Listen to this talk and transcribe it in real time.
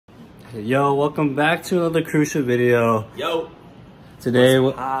Yo, welcome back to another crucial video. Yo, today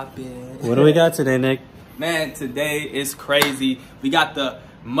what do we got today, Nick? Man, today is crazy. We got the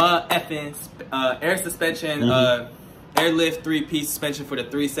effing air suspension, Airlift 3-piece suspension for the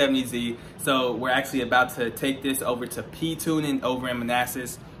 370Z. So we're actually about to take this over to P Tuning over in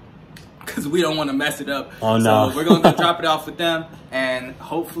Manassas because we don't want to mess it up. Oh no! So we're gonna go drop it off with them, and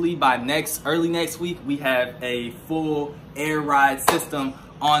hopefully by early next week we have a full air ride system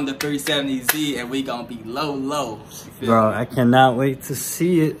on the 370Z, and we gonna be low. Bro, I cannot wait to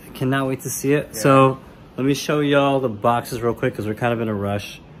see it. Yeah. So let me show y'all the boxes real quick because we're kind of in a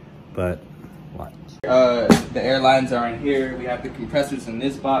rush. But watch. The airlines are in here. We have the compressors in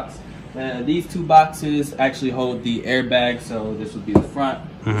this box. These two boxes actually hold the airbag, so this would be the front,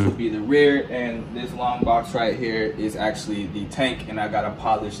 this would be the rear, and this long box right here is actually the tank, and I got a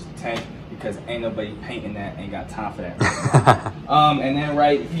polished tank because ain't nobody painting that, ain't got time for that. And then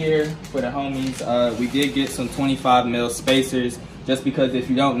right here for the homies, we did get some 25 mil spacers, just because if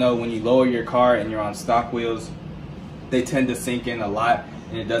you don't know, when you lower your car and you're on stock wheels, they tend to sink in a lot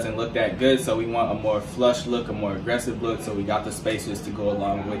and it doesn't look that good, so we want a more flush look, a more aggressive look, so we got the spacers to go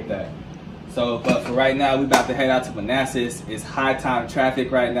along with that. So, but for right now, we about to head out to Manassas. It's high time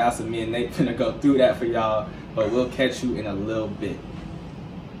traffic right now, so me and Nate finna go through that for y'all, but we'll catch you in a little bit.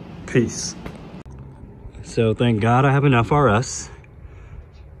 Peace. So thank God I have an FRS.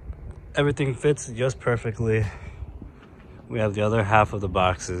 Everything fits just perfectly. We have the other half of the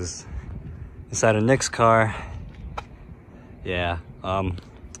boxes inside of Nick's car. Yeah,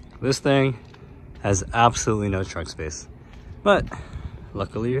 this thing has absolutely no trunk space, but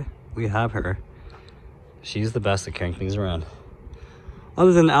luckily we have her. She's the best at carrying things around,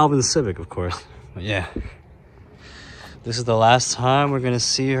 other than Alvin's Civic, of course. But yeah, this is the last time we're gonna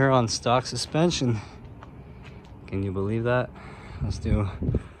see her on stock suspension. Can you believe that? Let's do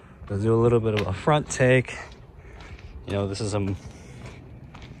a little bit of a front take. You know, this is a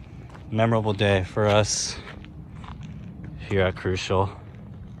memorable day for us here at Crucial.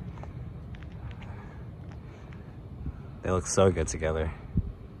 They look so good together.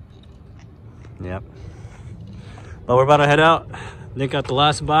 Yep. But we're about to head out. Nick got the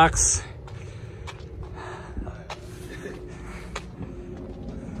last box.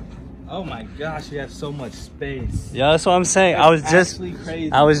 Oh my gosh, we have so much space. Yeah, that's what I'm saying. I was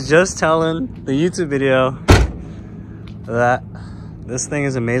just telling the YouTube video that this thing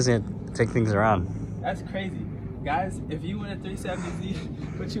is amazing to take things around. That's crazy. Guys, if you want a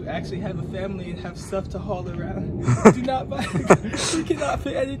 370Z, but you actually have a family and have stuff to haul around, do not buy it. We cannot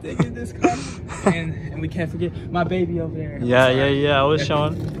fit anything in this car. And we can't forget my baby over there. Yeah, I was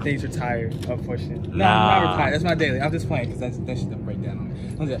showing. Things retired, unfortunately. No, Nah. not retired. That's my daily. I'm just playing because that shit don't break down on me.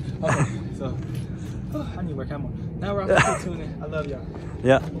 Okay, so, I need to work out more. Now we're off to tuning. I love y'all.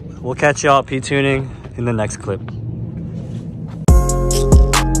 Yeah, we'll catch y'all at P-Tuning in the next clip.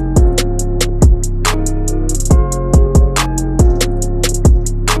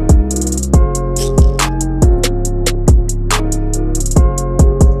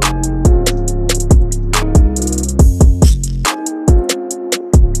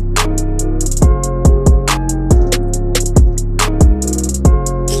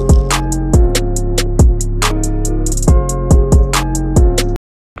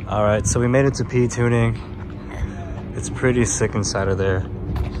 All right, so we made it to P-Tuning. It's pretty sick inside of there.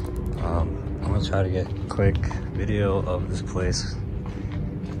 I'm gonna try to get a quick video of this place.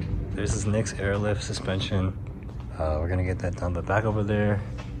 There's this Nick's Airlift suspension. We're gonna get that done, but back over there,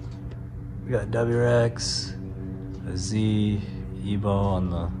 we got WRX, a Z,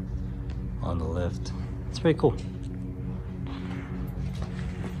 Evo on the lift. It's pretty cool.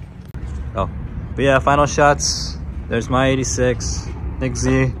 Oh, but yeah, final shots. There's my 86, Nick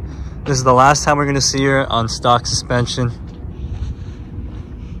Z. This is the last time we're gonna see her on stock suspension.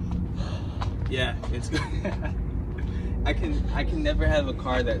 Yeah, it's good. I can never have a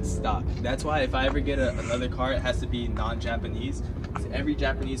car that's stock. That's why if I ever get another car, it has to be non-Japanese. So every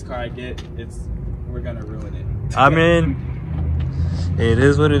Japanese car I get, we're gonna ruin it. I mean, it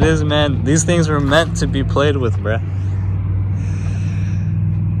is what it is, man. These things were meant to be played with, bruh.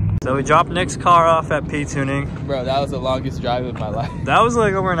 So we dropped Nick's car off at P-Tuning. Bro, that was the longest drive of my life. That was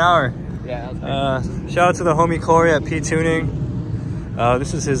like over an hour. Yeah, that was shout out to the homie Corey at P-Tuning.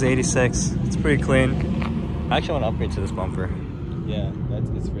 This is his 86. It's pretty clean. I actually want to upgrade to this bumper. Yeah,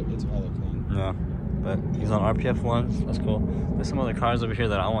 it's rather clean. Yeah, but he's on RPF 1s. That's cool. There's some other cars over here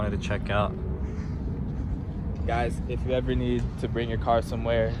that I wanted to check out. Guys, if you ever need to bring your car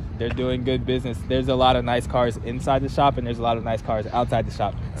somewhere, they're doing good business. There's a lot of nice cars inside the shop, and there's a lot of nice cars outside the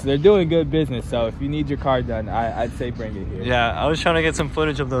shop. So they're doing good business. So if you need your car done, I'd say bring it here. Yeah, I was trying to get some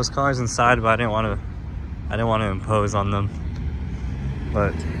footage of those cars inside, but I didn't want to impose on them.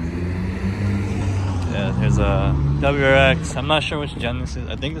 But yeah, there's a WRX. I'm not sure which gen this is.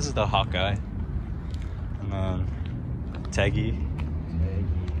 I think this is the Hawkeye. And then Teggy.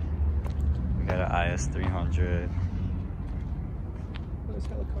 We got an IS 300.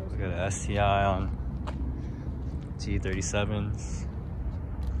 We got an STI on T37s.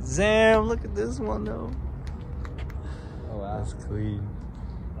 Damn, look at this one though. Oh wow, that's clean.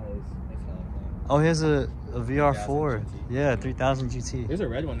 Nice. Oh, here's a VR4. Yeah, 3000 GT. There's a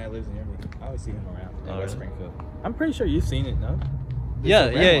red one that lives near me. I always see him around in West really? Springfield. I'm pretty sure you've seen it, no? Yeah.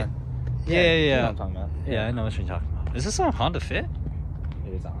 You know what I'm talking about. Yeah, I know what you're talking about. Is this a Honda Fit?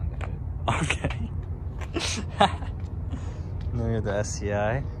 It is a Honda Fit. Okay. Then we have the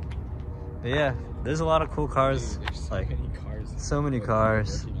SCI. But yeah, there's a lot of cool cars. Dude, there's so like many cars. So many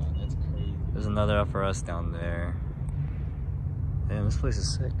cars. That's crazy. There's another FRS down there. Damn, this place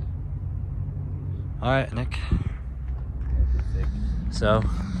is sick. All right, Nick. So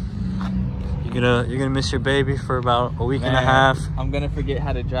you're gonna miss your baby for about a week and a half. I'm gonna forget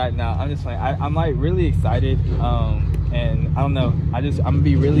how to drive now. I'm just like I'm like really excited. And I don't know. I'm gonna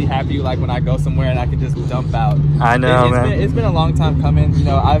be really happy like when I go somewhere and I can just dump out. I know, man. It's been a long time coming. You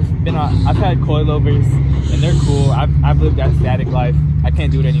know, I've had coilovers and they're cool. I've lived that static life. I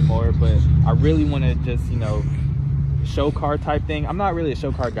can't do it anymore, but I really want to just, you know, show car type thing. I'm not really a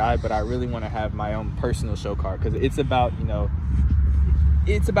show car guy, but I really want to have my own personal show car because it's about, you know,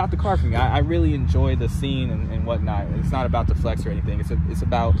 it's about the car for me. I really enjoy the scene and whatnot. It's not about the flex or anything. It's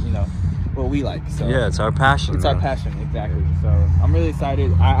about, you know, what we like. So yeah, it's our passion. It's our passion, exactly. So I'm really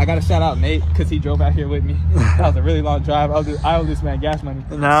excited. I got to shout out Nate because he drove out here with me. That was a really long drive. I owe this man gas money.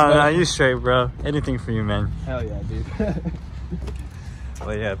 No, you straight, bro. Anything for you, man. Hell yeah, dude.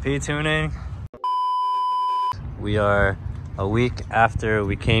 But yeah, P-tuning. We are a week after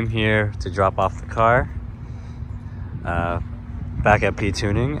we came here to drop off the car. Back at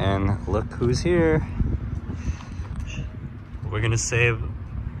P-tuning, and look who's here. We're gonna save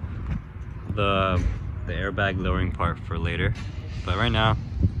the airbag lowering part for later, but right now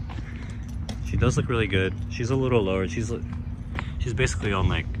she does look really good. She's a little lower. She's basically on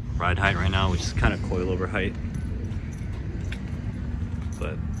like ride height right now, which is kind of coilover height.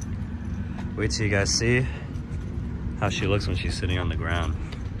 But wait till you guys see how she looks when she's sitting on the ground.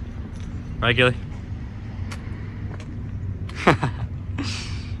 Right, Gilly?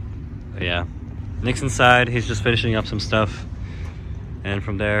 Yeah, Nick's inside. He's just finishing up some stuff, and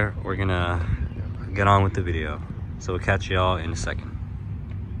from there we're gonna get on with the video. So we'll catch y'all in a second.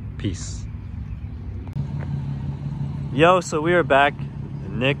 Peace. Yo, so we are back.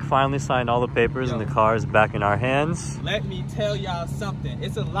 Nick finally signed all the papers and the car is back in our hands. Let me tell y'all something.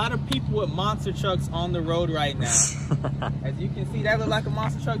 It's a lot of people with monster trucks on the road right now. As you can see, that look like a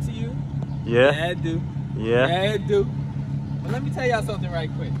monster truck to you? Yeah. Yeah, it do. Yeah. Yeah, it do. But let me tell y'all something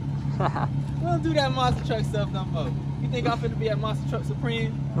right quick. We don't do that monster truck stuff no more. You think I'm finna be at Monster Truck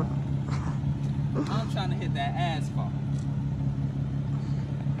Supreme? I'm trying to hit that asphalt.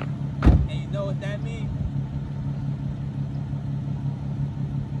 And you know what that means?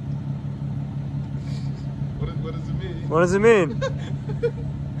 What does it mean?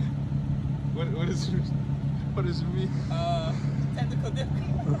 What does it mean? What does it mean? Technical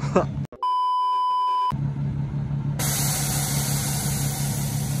difficulty.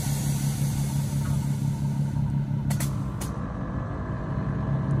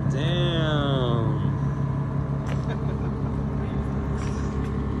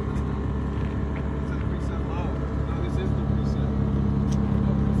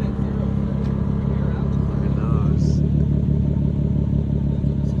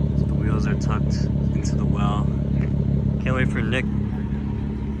 Tucked into the well. Can't wait for Nick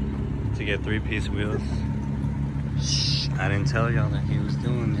to get 3-piece wheels. Shh, I didn't tell y'all that he was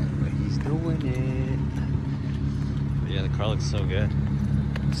doing it, but he's doing it. But yeah, the car looks so good.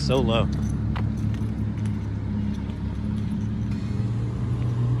 It's so low.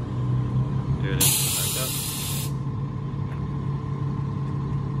 Here it is. Back up.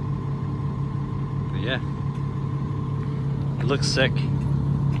 But yeah, it looks sick.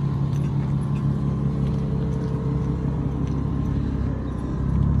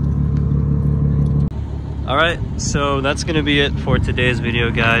 Alright, so that's gonna be it for today's video,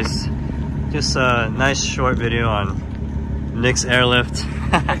 guys. Just a nice short video on Nick's Airlift.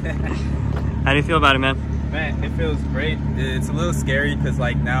 How do you feel about it, man? Man, it feels great. It's a little scary because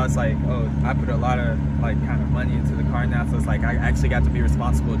like now it's like, oh, I put a lot of like kind of money into the car now, so it's like I actually got to be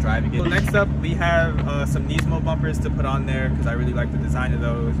responsible driving it. So next up, we have some Nismo bumpers to put on there because I really like the design of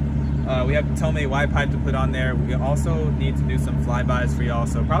those. We have the Tomei Y pipe to put on there. We also need to do some flybys for y'all,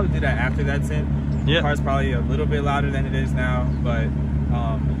 so probably do that after that's in. Yeah. The car's probably a little bit louder than it is now, but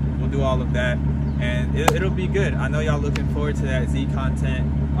we'll do all of that, and it'll be good. I know y'all looking forward to that Z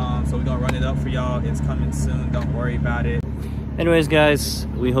content. So we're gonna run it up for y'all. It's coming soon, don't worry about it. Anyways guys,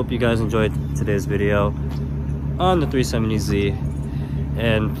 we hope you guys enjoyed today's video on the 370Z,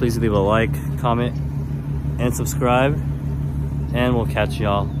 and please leave a like, comment, and subscribe, and we'll catch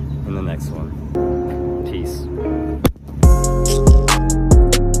y'all in the next one. Peace.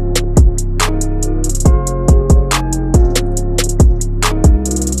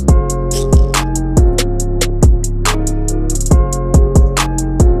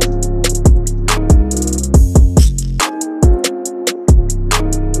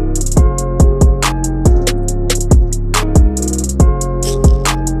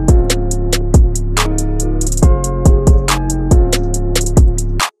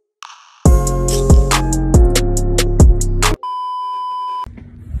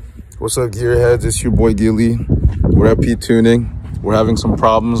 What's up, gearheads? It's your boy Gilly. We're at P Tuning. We're having some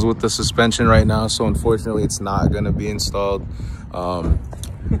problems with the suspension right now, so unfortunately it's not going to be installed.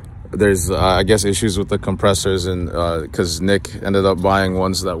 There's I guess issues with the compressors, and because Nick ended up buying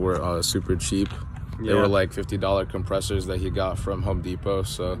ones that were super cheap. They were like $50 compressors that he got from Home Depot,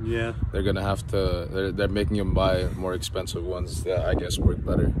 so yeah, they're gonna have to, they're making him buy more expensive ones that I guess work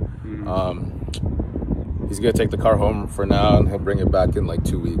better. He's gonna take the car home for now, and he'll bring it back in like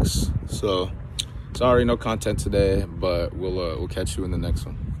 2 weeks. So sorry, no content today, but we'll catch you in the next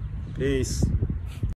one. Peace.